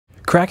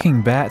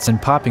Cracking bats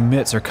and popping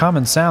mitts are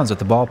common sounds at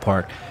the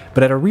ballpark,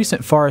 but at a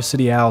recent Forest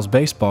City Owls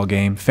baseball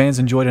game, fans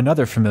enjoyed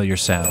another familiar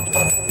sound: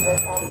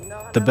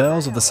 the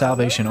bells of the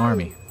Salvation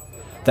Army.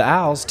 The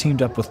Owls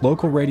teamed up with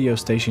local radio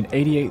station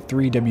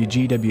 88.3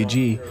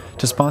 WGWG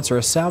to sponsor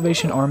a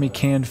Salvation Army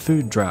canned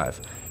food drive,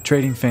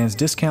 trading fans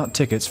discount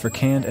tickets for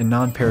canned and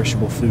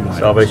non-perishable food items.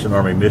 Salvation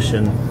Army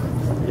mission,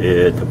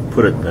 to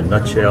put it in a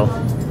nutshell,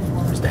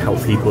 is to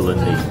help people in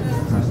need,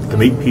 to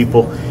meet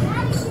people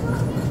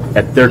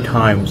at their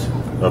times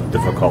of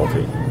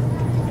difficulty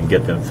and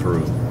get them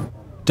through.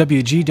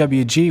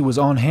 WGWG was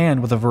on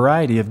hand with a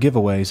variety of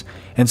giveaways,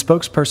 and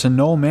spokesperson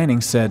Noel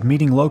Manning said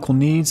meeting local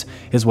needs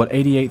is what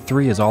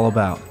 88.3 is all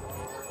about.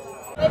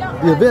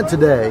 The event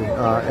today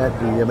at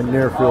the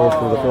McNair Field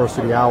for the Forest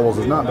City Owls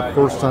is not the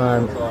first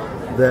time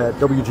that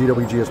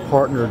WGWG has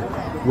partnered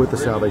with the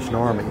Salvation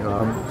Army.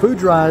 Food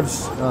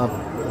drives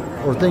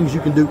are things you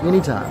can do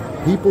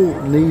anytime.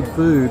 People need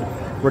food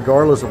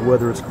regardless of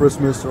whether it's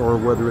Christmas or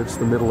whether it's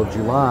the middle of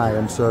July,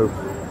 and so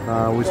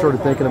we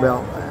started thinking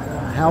about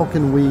how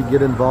can we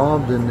get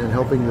involved in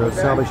helping the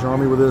Salvation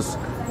Army with this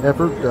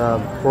effort.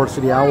 Forest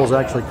City Owls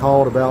actually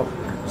called about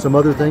some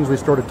other things. We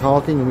started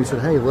talking and we said,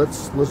 hey,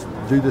 let's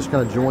do this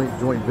kind of joint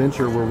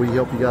venture where we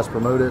help you guys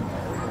promote it,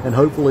 and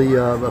hopefully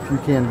a few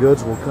canned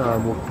goods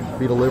will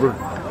be delivered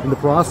in the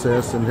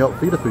process and help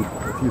feed a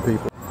few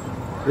people.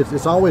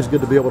 It's always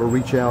good to be able to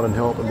reach out and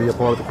help and be a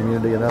part of the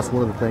community, and that's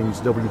one of the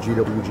things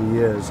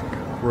WGWG is.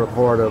 We're a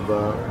part of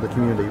the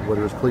community,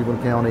 whether it's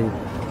Cleveland County,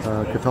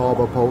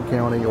 Catawba, Polk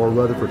County, or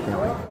Rutherford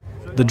County.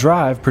 The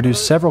drive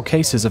produced several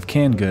cases of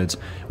canned goods,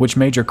 which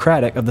Major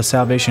Craddock of the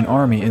Salvation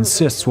Army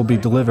insists will be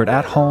delivered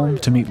at home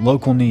to meet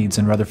local needs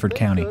in Rutherford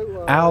County.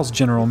 Owls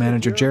General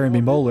Manager Jeremy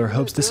Moeller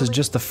hopes this is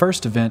just the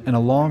first event in a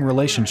long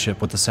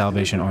relationship with the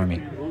Salvation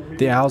Army.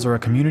 The Owls are a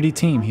community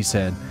team, he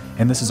said,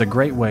 and this is a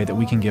great way that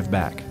we can give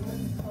back.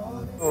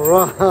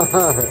 All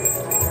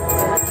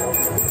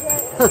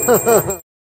right.